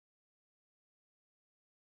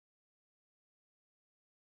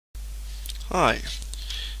Hi,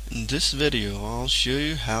 in this video I'll show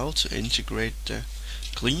you how to integrate the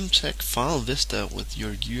GleamTech FileVista with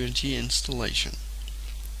your UAG installation.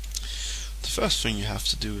 The first thing you have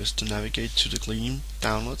to do is to navigate to the Gleam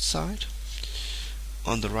download site.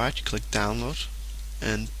 On the right you click download,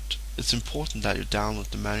 and it's important that you download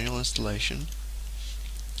the manual installation.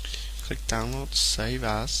 Click download, save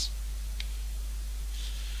as.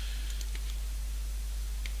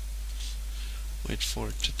 Wait for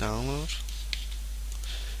it to download,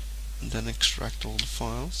 and then extract all the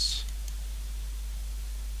files.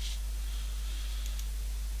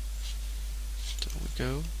 There we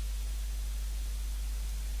go.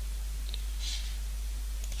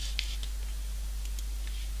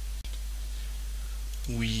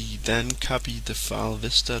 We then copy the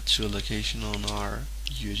FileVista to a location on our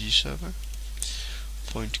UAG server.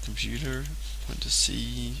 Point to computer, point to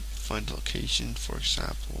C, find the location. For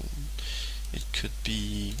example, it could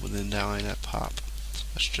be within the INET pop.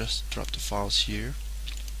 Let's just drop the files here.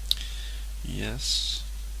 Yes.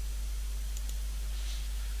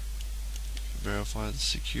 Verify the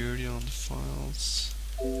security on the files.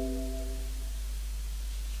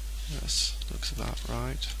 Yes, looks about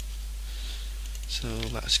right. So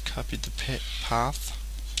let's copy the path.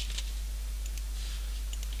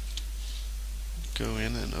 Go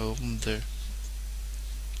in and open the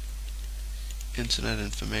Internet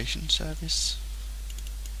Information Service.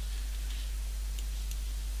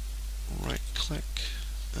 Right click,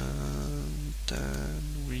 and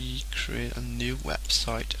then we create a new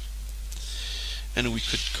website, and we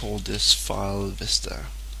could call this FileVista.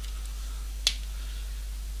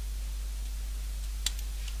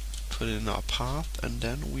 Put in our path, and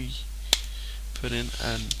then we put in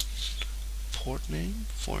a port name.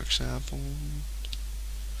 For example,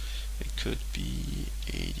 it could be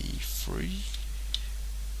 83.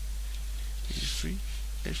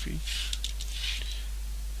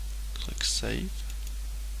 Click save,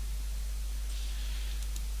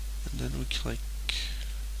 and then we click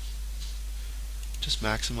just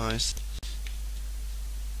maximize.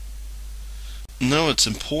 Now it's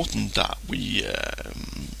important that we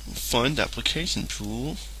find the application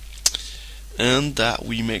tool, and that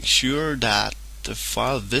we make sure that the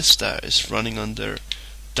FileVista is running under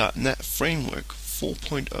 .NET Framework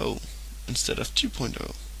 4.0 instead of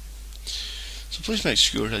 2.0. So please make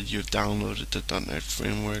sure that you've downloaded the .NET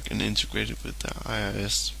Framework and integrated with the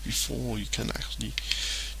IIS before you can actually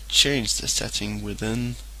change the setting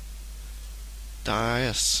within the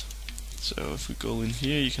IIS. So if we go in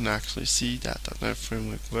here, you can actually see that .NET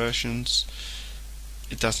Framework versions,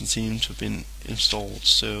 it doesn't seem to have been installed.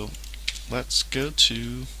 So let's go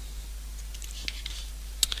to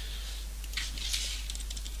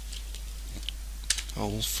our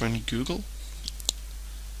old friend Google.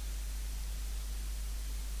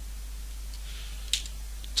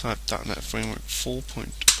 Type .NET Framework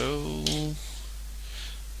 4.0.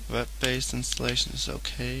 Web-based installation is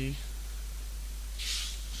okay.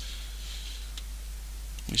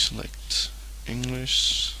 We select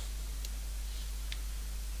English.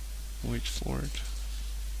 Wait for it.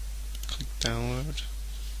 Click download.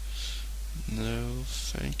 No,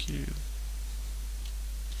 thank you.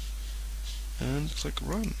 And click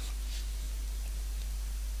run.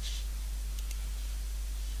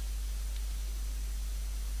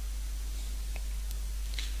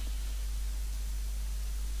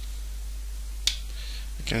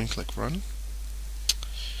 Again, click run.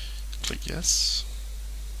 Click yes.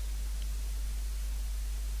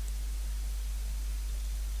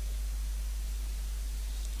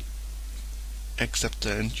 Accept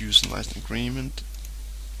the end user license agreement.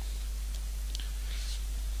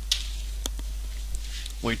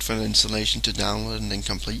 Wait for the installation to download and then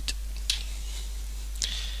complete.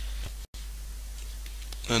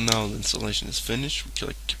 And now the installation is finished. We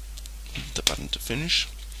click the button to finish.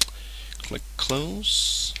 Click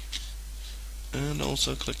close, and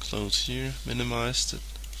also click close here. Minimize it.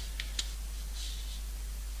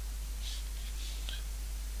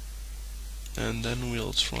 And then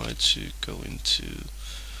we'll try to go into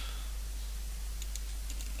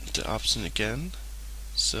the option again.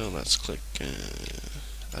 So let's click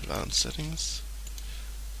advanced settings,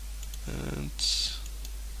 and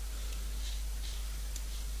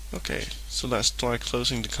okay, so let's try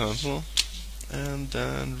closing the console and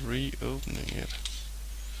then reopening it.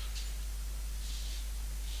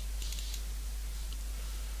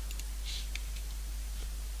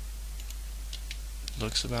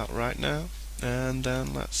 Looks about right now. And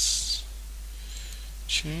then let's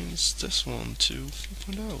change this one to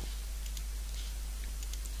 4.0.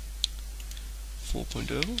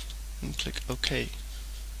 4.0 and click OK.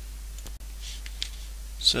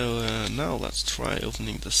 So now let's try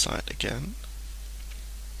opening the site again.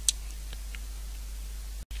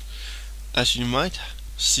 As you might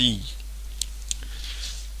see,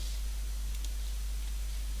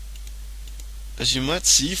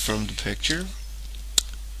 from the picture,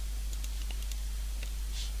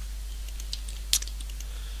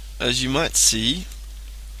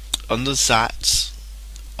 on the sites,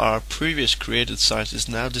 our previous created site is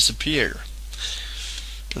now disappear,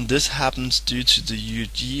 and this happens due to the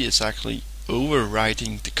UAG is actually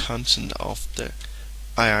overwriting the content of the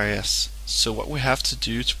IIS. So what we have to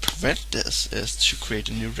do to prevent this is to create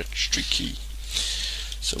a new registry key.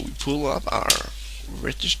 So we pull up our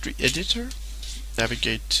registry editor,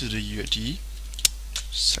 navigate to the UAG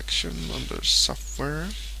section under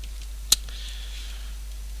software,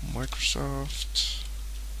 Microsoft,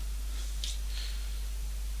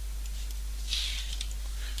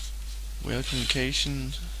 web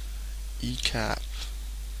communication, ECAP,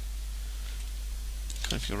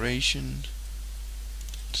 configuration,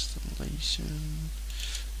 installation,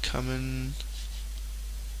 common,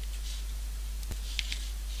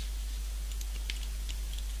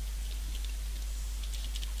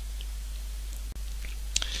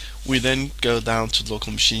 we then go down to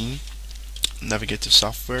local machine, navigate to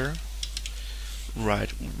software,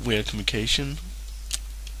 write web communication,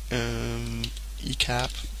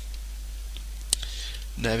 ECAP,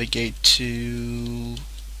 navigate to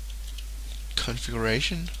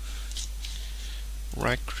configuration,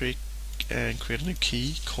 right click and create a new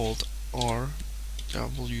key called RWS,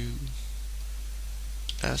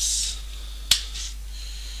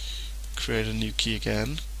 create a new key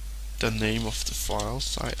again, the name of the file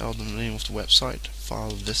site, or the name of the website,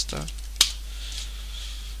 FileVista.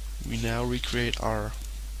 We now recreate our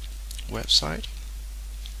website.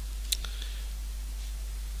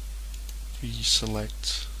 We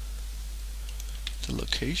select the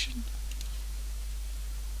location,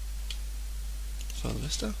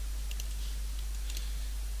 FileVista.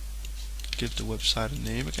 Give the website a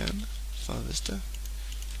name again, FileVista.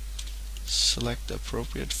 Select the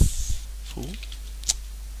appropriate pool.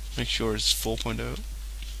 Make sure it's 4.0.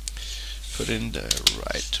 Put in the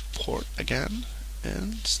right port again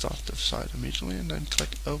and start the site immediately, and then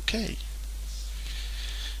click OK.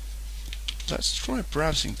 Let's try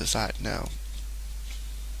browsing the site now.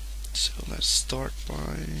 So let's start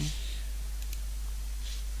by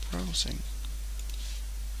browsing.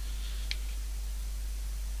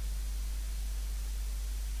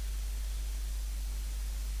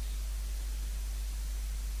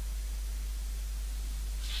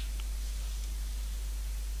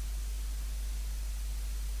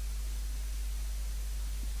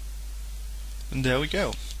 And there we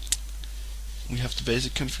go. We have the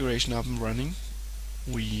basic configuration up and running.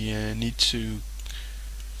 We need to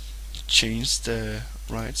change the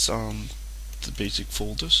rights on the basic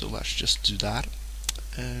folder, so let's just do that.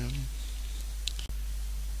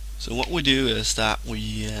 So what we do is that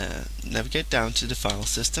we navigate down to the file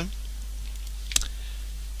system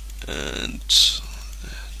and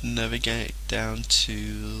navigate down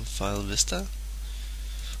to FileVista,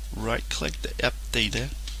 right click the app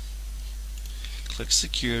data, click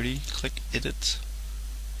security, click edit,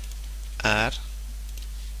 add,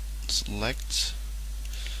 select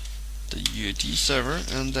the UAG server,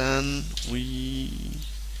 and then we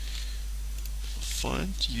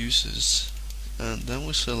find users, and then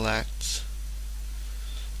we select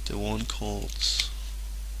the one called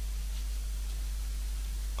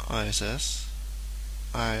IIS,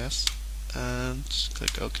 and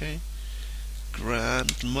click OK.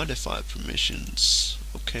 Grant modify permissions,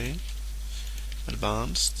 OK.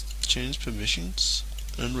 Advanced, change permissions,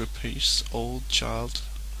 and replace old child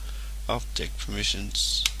object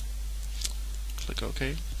permissions. Click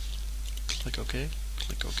OK, click OK,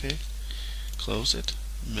 click OK, close it,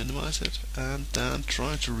 minimize it, and then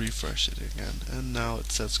try to refresh it again, and now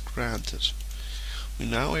it says granted. We're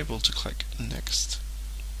now able to click next.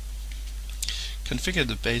 Configure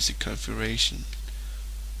the basic configuration.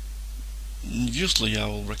 Usually I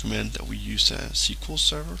will recommend that we use a SQL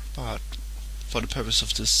server, but for the purpose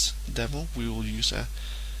of this demo we will use a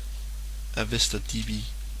Vista DB.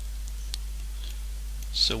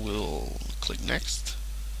 So we'll click next.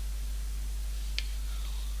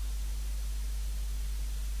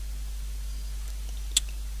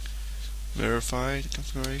 Verify the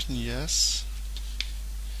configuration, yes.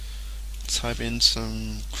 Type in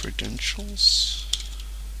some credentials.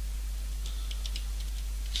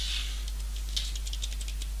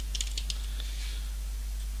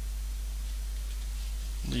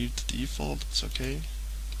 Leave the default, it's okay.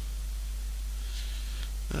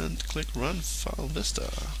 And click Run FileVista.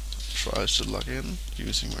 tries to log in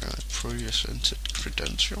using my previous entered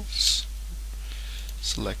credentials.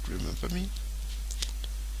 Select remember me,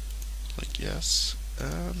 click yes,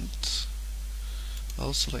 and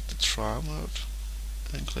I'll select the trial mode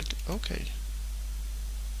and click OK.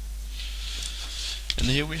 And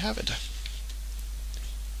here we have it.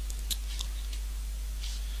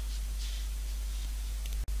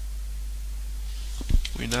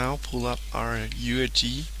 We now pull up our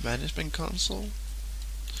UAG management console,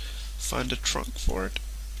 find a trunk for it,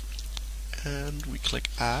 and we click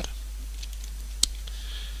add.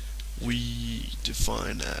 We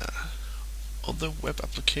define a other web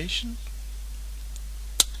application.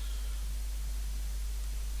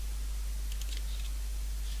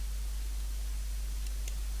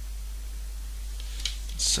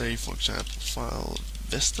 Say for example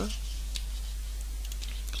FileVista.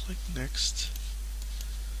 Click next.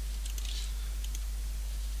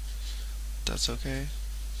 That's okay.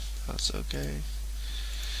 That's okay.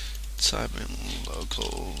 Type in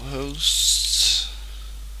localhost.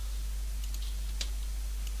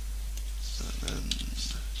 And then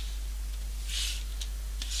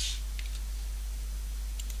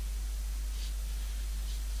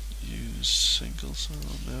use single sign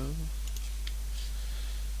no.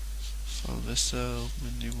 FileVista,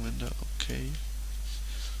 new window, okay.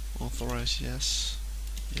 Authorize yes.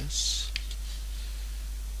 Yes.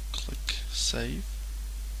 Click save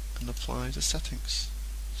and apply the settings.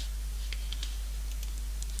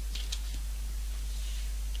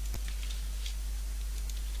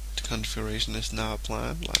 The configuration is now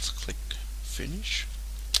applied. Let's click finish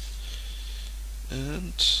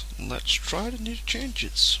and let's try the new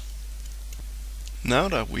changes. Now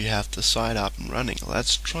that we have the site up and running,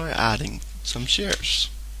 let's try adding some shares.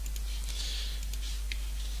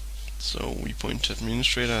 So we point to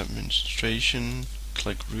administrator, administration,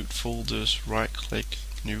 click root folders, right click,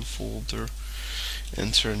 new folder,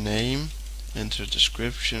 enter name, enter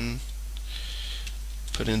description,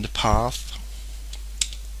 put in the path,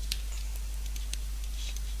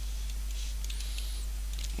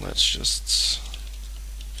 let's just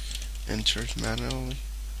enter it manually.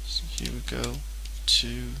 So here we go,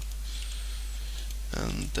 2,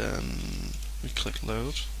 and then we click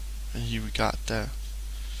load, and here we got the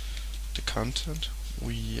content.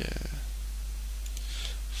 We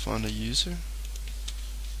find a user,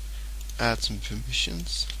 add some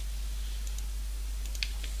permissions,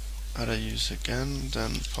 add a user again,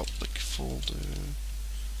 then public folder,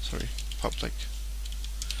 public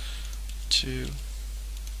 2,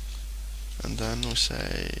 and then we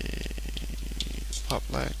say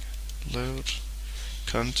public load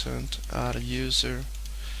content, add a user,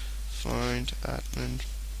 find admin.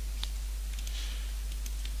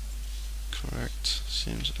 Correct,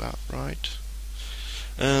 seems about right.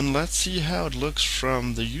 And let's see how it looks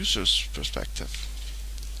from the user's perspective.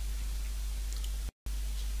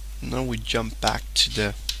 Now we jump back to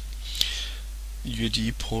the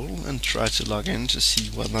UAG portal and try to log in to see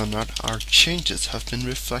whether or not our changes have been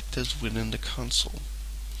reflected within the console.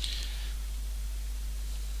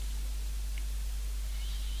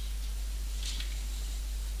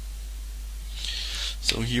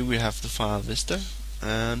 So here we have the FileVista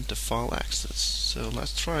and the file access. So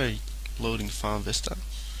let's try loading FileVista.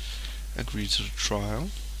 Agree to the trial,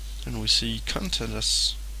 and we see content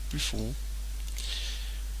as before.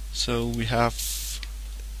 So we have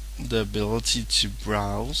the ability to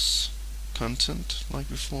browse content like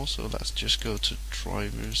before. So let's just go to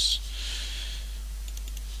drivers,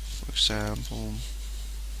 for example,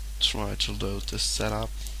 try to load the setup,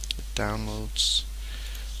 it downloads,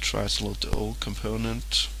 try to load the old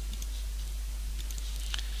component.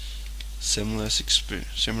 Similar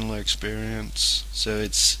experience. So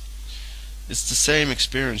it's the same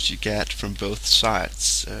experience you get from both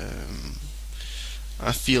sides.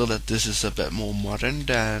 I feel that this is a bit more modern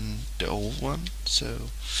than the old one.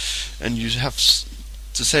 So, and you have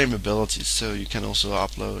the same abilities. So you can also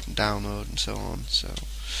upload and download and so on. So,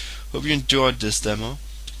 hope you enjoyed this demo.